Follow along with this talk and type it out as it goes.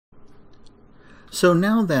So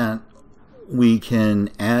now that we can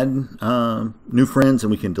add new friends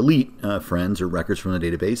and we can delete friends or records from the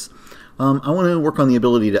database, I want to work on the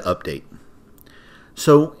ability to update.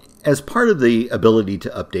 So as part of the ability to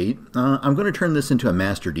update, I'm going to turn this into a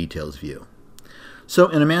master details view. So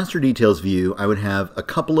in a master details view, I would have a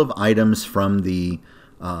couple of items from the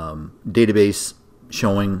database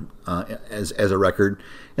showing as a record,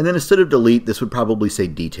 and then instead of delete, this would probably say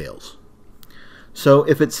details. So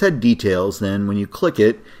if it said details, then when you click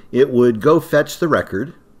it, it would go fetch the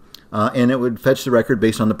record, and it would fetch the record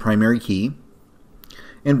based on the primary key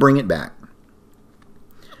and bring it back.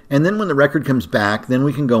 And then when the record comes back, then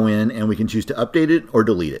we can go in and we can choose to update it or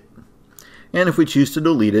delete it. And if we choose to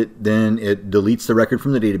delete it, then it deletes the record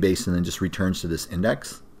from the database and then just returns to this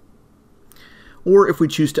index. Or if we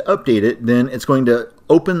choose to update it, then it's going to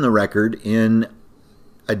open the record in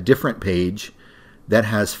a different page that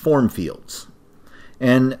has form fields.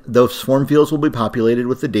 And those form fields will be populated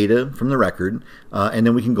with the data from the record, and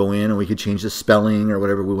then we can go in and we can change the spelling or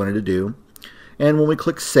whatever we wanted to do. And when we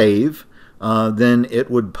click Save, then it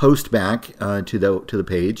would post back to the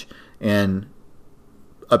page and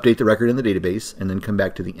update the record in the database and then come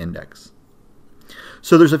back to the index.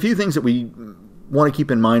 So there's a few things that we want to keep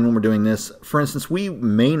in mind when we're doing this. For instance, we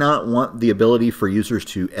may not want the ability for users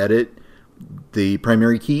to edit the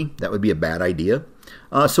primary key. That would be a bad idea.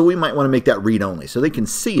 So we might want to make that read-only. So they can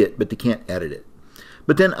see it, but they can't edit it.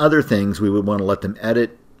 But then other things we would want to let them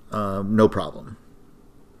edit, no problem.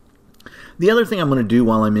 The other thing I'm going to do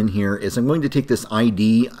while I'm in here is I'm going to take this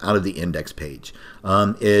ID out of the index page.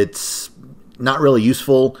 It's not really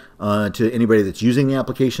useful to anybody that's using the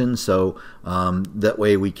application, so that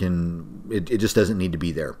way we can, it just doesn't need to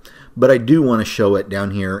be there. But I do want to show it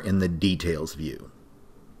down here in the details view.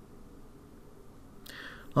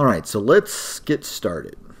 All right, so let's get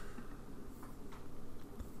started.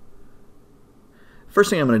 First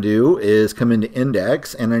thing I'm going to do is come into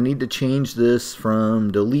index, and I need to change this from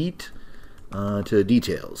delete to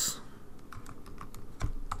details.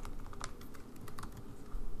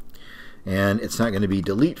 And it's not going to be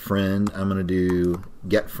delete friend, I'm going to do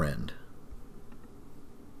get friend.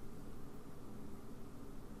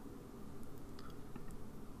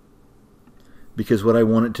 Because what I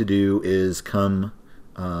want it to do is come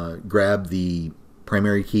grab the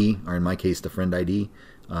primary key, or in my case the friend ID,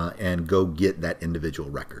 and go get that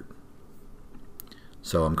individual record.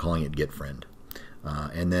 So I'm calling it get friend.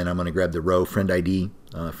 And then I'm going to grab the row friend ID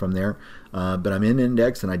from there. But I'm in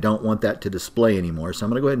index and I don't want that to display anymore, so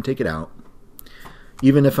I'm going to go ahead and take it out.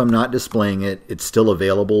 Even if I'm not displaying it, it's still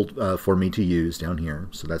available for me to use down here,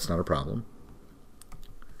 so that's not a problem.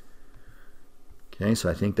 Okay,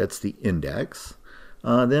 so I think that's the index.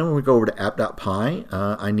 Then when we go over to app.py,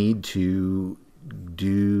 I need to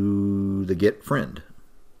do the get friend.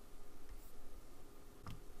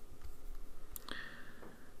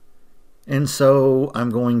 And so I'm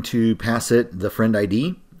going to pass it the friend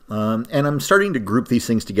ID. And I'm starting to group these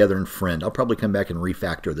things together in friend. I'll probably come back and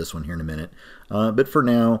refactor this one here in a minute. But for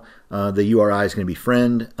now, the URI is going to be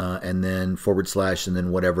friend, and then / and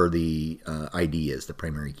then whatever the ID is, the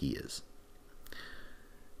primary key is.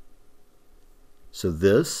 So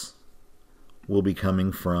this will be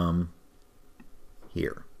coming from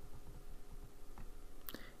here.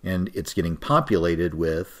 And it's getting populated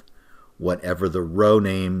with whatever the row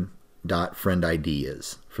name .friend ID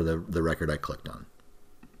is for the record I clicked on.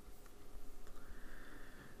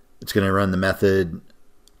 It's going to run the method,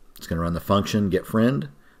 it's going to run the function getFriend.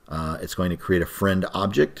 It's going to create a friend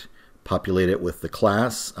object, populate it with the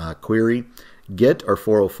class query get or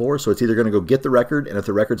 404. So it's either going to go get the record, and if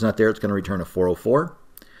the record's not there, it's going to return a 404.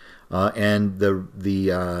 And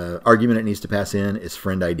the argument it needs to pass in is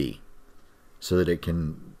friend ID, so that it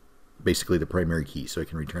can, basically the primary key, so it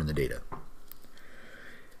can return the data.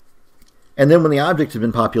 And then when the object has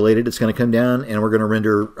been populated, it's going to come down and we're going to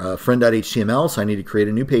render friend.html. So I need to create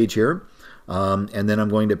a new page here. And then I'm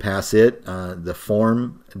going to pass it, the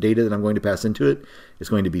form data that I'm going to pass into it is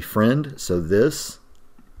going to be friend. So this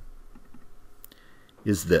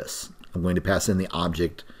is this. I'm going to pass in the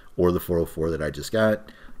object or the 404 that I just got,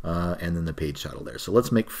 and then the page title there. So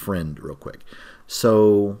let's make friend real quick.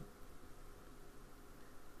 So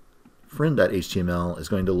friend.html is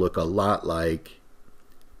going to look a lot like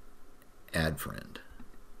add friend.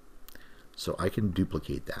 So I can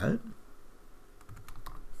duplicate that.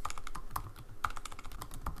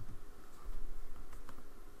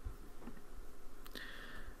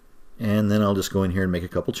 And then I'll just go in here and make a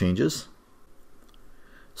couple changes.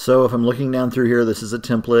 So if I'm looking down through here, this is a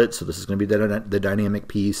template. So this is going to be the dynamic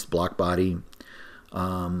piece, block body.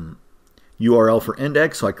 URL for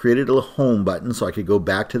index, so I created a home button so I could go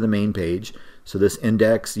back to the main page. So this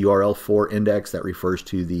index, URL for index, that refers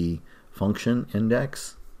to the function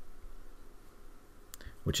index,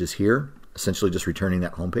 which is here, essentially just returning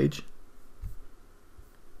that home page.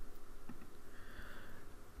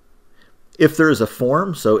 If there is a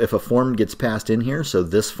form, so if a form gets passed in here, so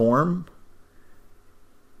this form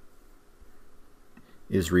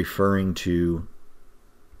is referring to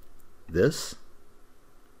this.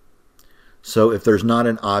 So if there's not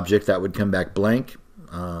an object, that would come back blank.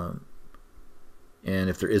 And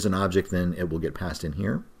if there is an object, then it will get passed in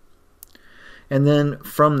here. And then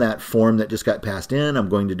from that form that just got passed in, I'm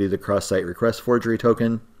going to do the cross-site request forgery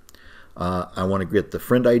token. I want to get the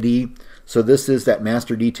friend ID. So this is that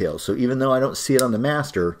master details. So even though I don't see it on the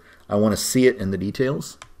master, I want to see it in the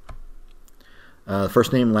details.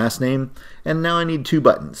 First name, last name. And now I need two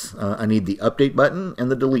buttons. I need the update button and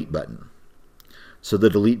the delete button. So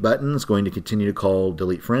the delete button is going to continue to call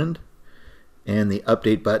delete friend, and the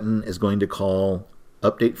update button is going to call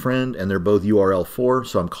update friend, and they're both URL for,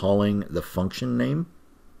 so I'm calling the function name.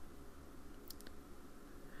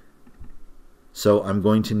 So I'm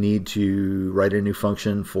going to need to write a new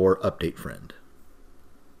function for update friend.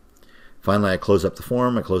 Finally, I close up the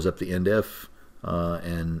form, I close up the end if,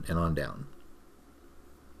 and on down.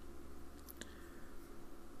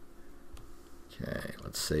 Okay,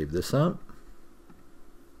 let's save this up.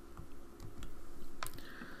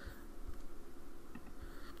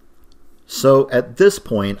 So at this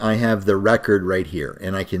point, I have the record right here,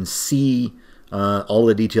 and I can see all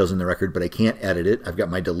the details in the record, but I can't edit it. I've got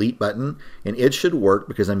my delete button, and it should work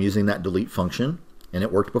because I'm using that delete function, and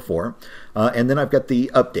it worked before. And then I've got the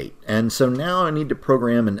update. And so now I need to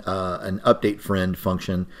program an update friend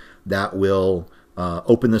function that will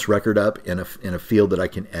open this record up in a field that I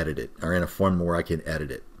can edit it, or in a form where I can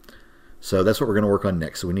edit it. So that's what we're going to work on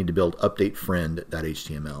next. So we need to build update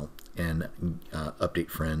friend.html and update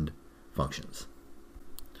friend functions.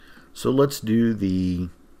 So let's do the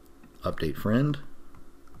update friend.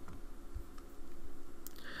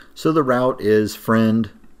 So the route is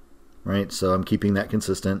friend, right? So I'm keeping that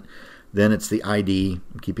consistent. Then it's the ID,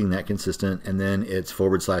 I'm keeping that consistent, and then it's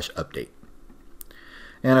 /update.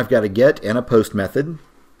 And I've got a get and a post method.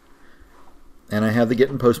 And I have the get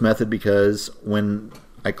and post method because when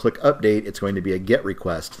I click update, it's going to be a get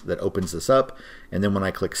request that opens this up, and then when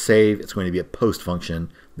I click save, it's going to be a post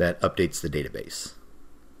function that updates the database.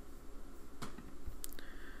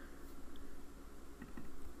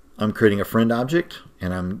 I'm creating a friend object,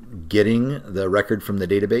 and I'm getting the record from the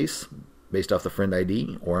database based off the friend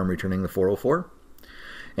ID, or I'm returning the 404.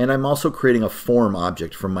 And I'm also creating a form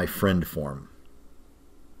object from my friend form.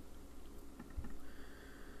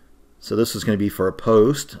 So this is going to be for a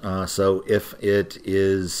post. So if it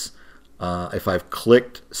is, if I've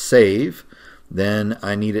clicked save, then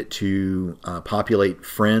I need it to populate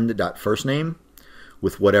friend.firstname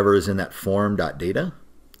with whatever is in that form.data,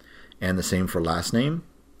 and the same for last name.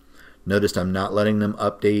 Notice I'm not letting them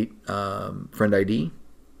update friend ID.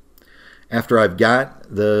 After I've got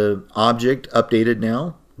the object updated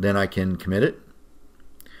now, then I can commit it.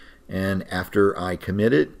 And after I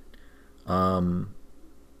commit it,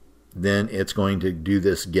 then it's going to do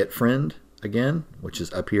this get friend again, which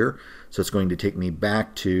is up here. So it's going to take me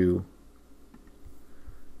back to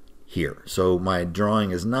here. So my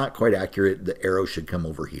drawing is not quite accurate. The arrow should come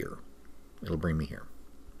over here. It'll bring me here.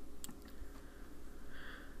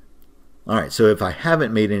 All right, so if I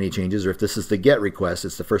haven't made any changes, or if this is the get request,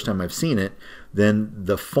 it's the first time I've seen it, then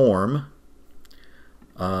the form,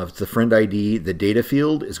 the friend ID, the data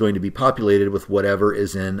field is going to be populated with whatever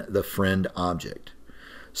is in the friend object.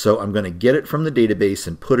 So I'm going to get it from the database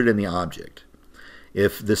and put it in the object.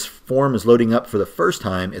 If this form is loading up for the first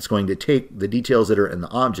time, it's going to take the details that are in the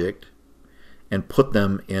object and put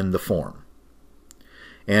them in the form.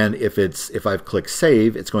 And if I've clicked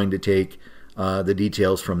save, it's going to take the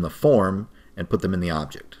details from the form and put them in the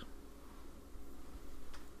object.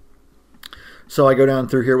 So I go down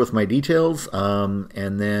through here with my details, and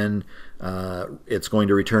then it's going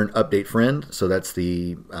to return update friend. So that's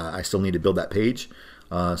the, I still need to build that page.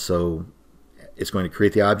 So it's going to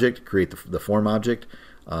create the object, create the form object.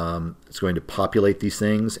 It's going to populate these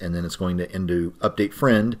things, and then it's going to into update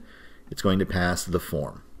friend. It's going to pass the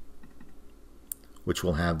form, which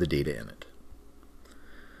will have the data in it.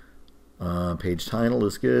 Page title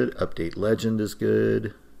is good. Update legend is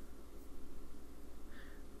good.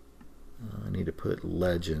 I need to put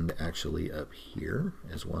legend actually up here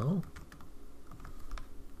as well.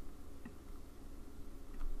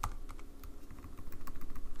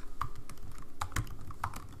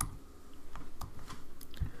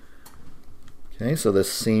 Okay, so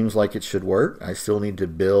this seems like it should work. I still need to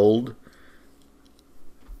build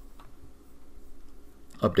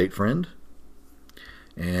update friend,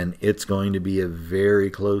 and it's going to be a very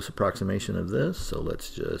close approximation of this, so let's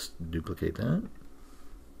just duplicate that.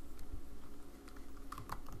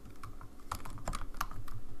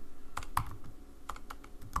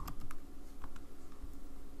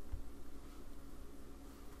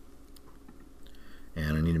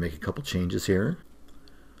 And I need to make a couple changes here.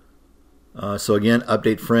 So again,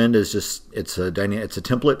 update friend is just, it's a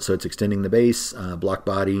template, so it's extending the base. Block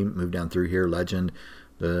body, move down through here, legend,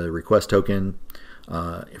 the request token.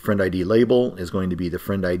 Friend ID label is going to be the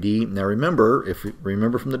friend ID. Now remember, if you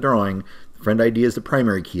remember from the drawing, friend ID is the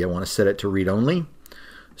primary key. I want to set it to read only.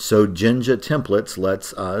 So Jinja templates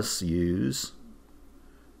lets us use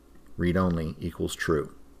read only equals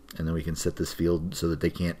true. And then we can set this field so that they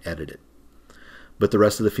can't edit it. But the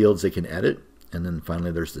rest of the fields they can edit. And then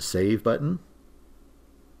finally there's the save button.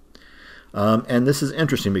 And this is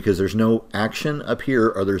interesting because there's no action up here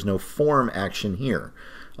or there's no form action here.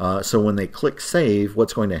 So when they click save,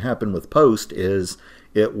 what's going to happen with post is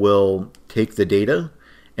it will take the data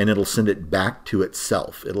and it'll send it back to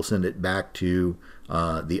itself. It'll send it back to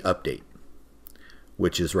the update,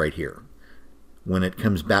 which is right here. When it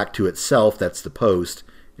comes back to itself, that's the post,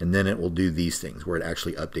 and then it will do these things where it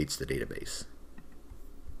actually updates the database.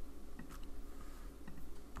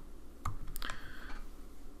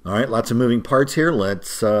 All right, lots of moving parts here.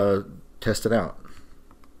 Let's test it out.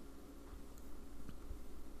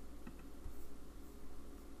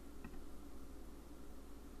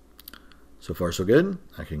 So far, so good.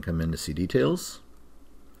 I can come in to see details.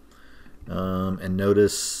 And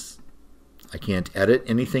notice I can't edit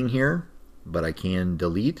anything here, but I can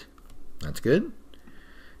delete. That's good.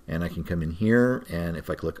 And I can come in here, and if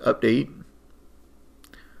I click update,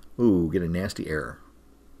 ooh, get a nasty error.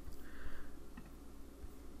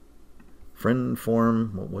 Friend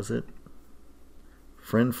form, what was it?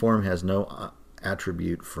 Friend form has no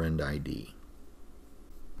attribute friend ID.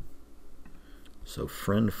 So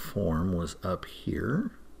friend form was up here.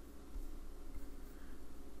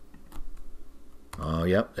 Oh,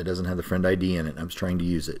 yep, it doesn't have the friend ID in it. I was trying to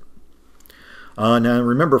use it. Now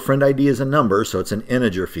remember, friend ID is a number, so it's an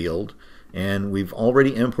integer field. And we've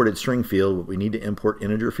already imported string field, but we need to import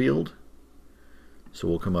integer field. So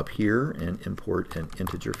we'll come up here and import an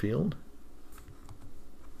integer field.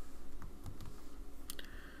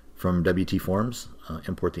 From WT forms,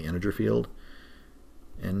 import the integer field.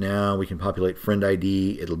 And now we can populate friend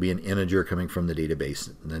ID. It'll be an integer coming from the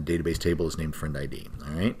database. And the database table is named friend ID.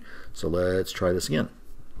 All right, so let's try this again.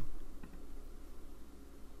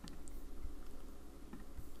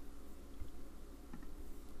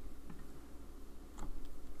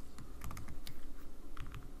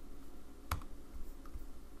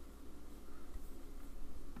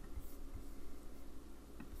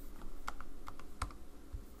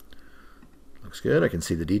 Looks good. I can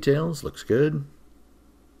see the details. Looks good.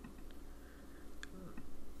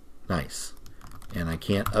 Nice. And I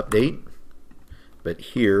can't update, but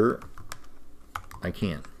here I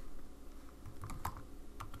can.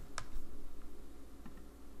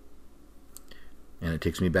 And it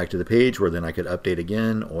takes me back to the page where then I could update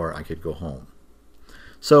again, or I could go home.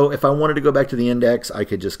 So if I wanted to go back to the index, I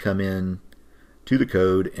could just come in to the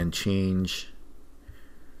code and change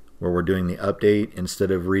where we're doing the update.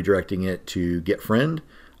 Instead of redirecting it to get friend,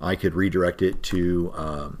 I could redirect it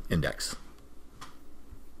to index.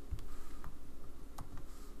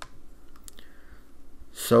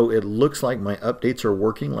 So it looks like my updates are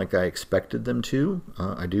working like I expected them to.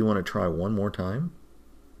 I do want to try one more time.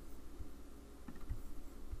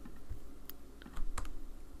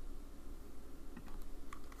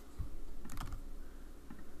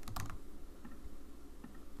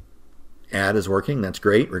 Add is working. That's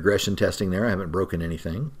great. Regression testing there. I haven't broken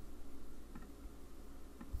anything.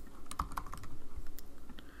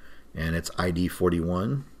 And it's ID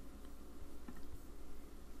 41.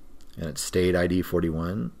 And it stayed ID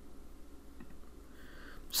 41.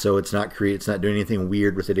 So it's not doing anything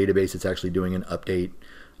weird with the database. It's actually doing an update.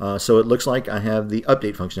 So it looks like I have the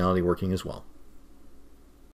update functionality working as well.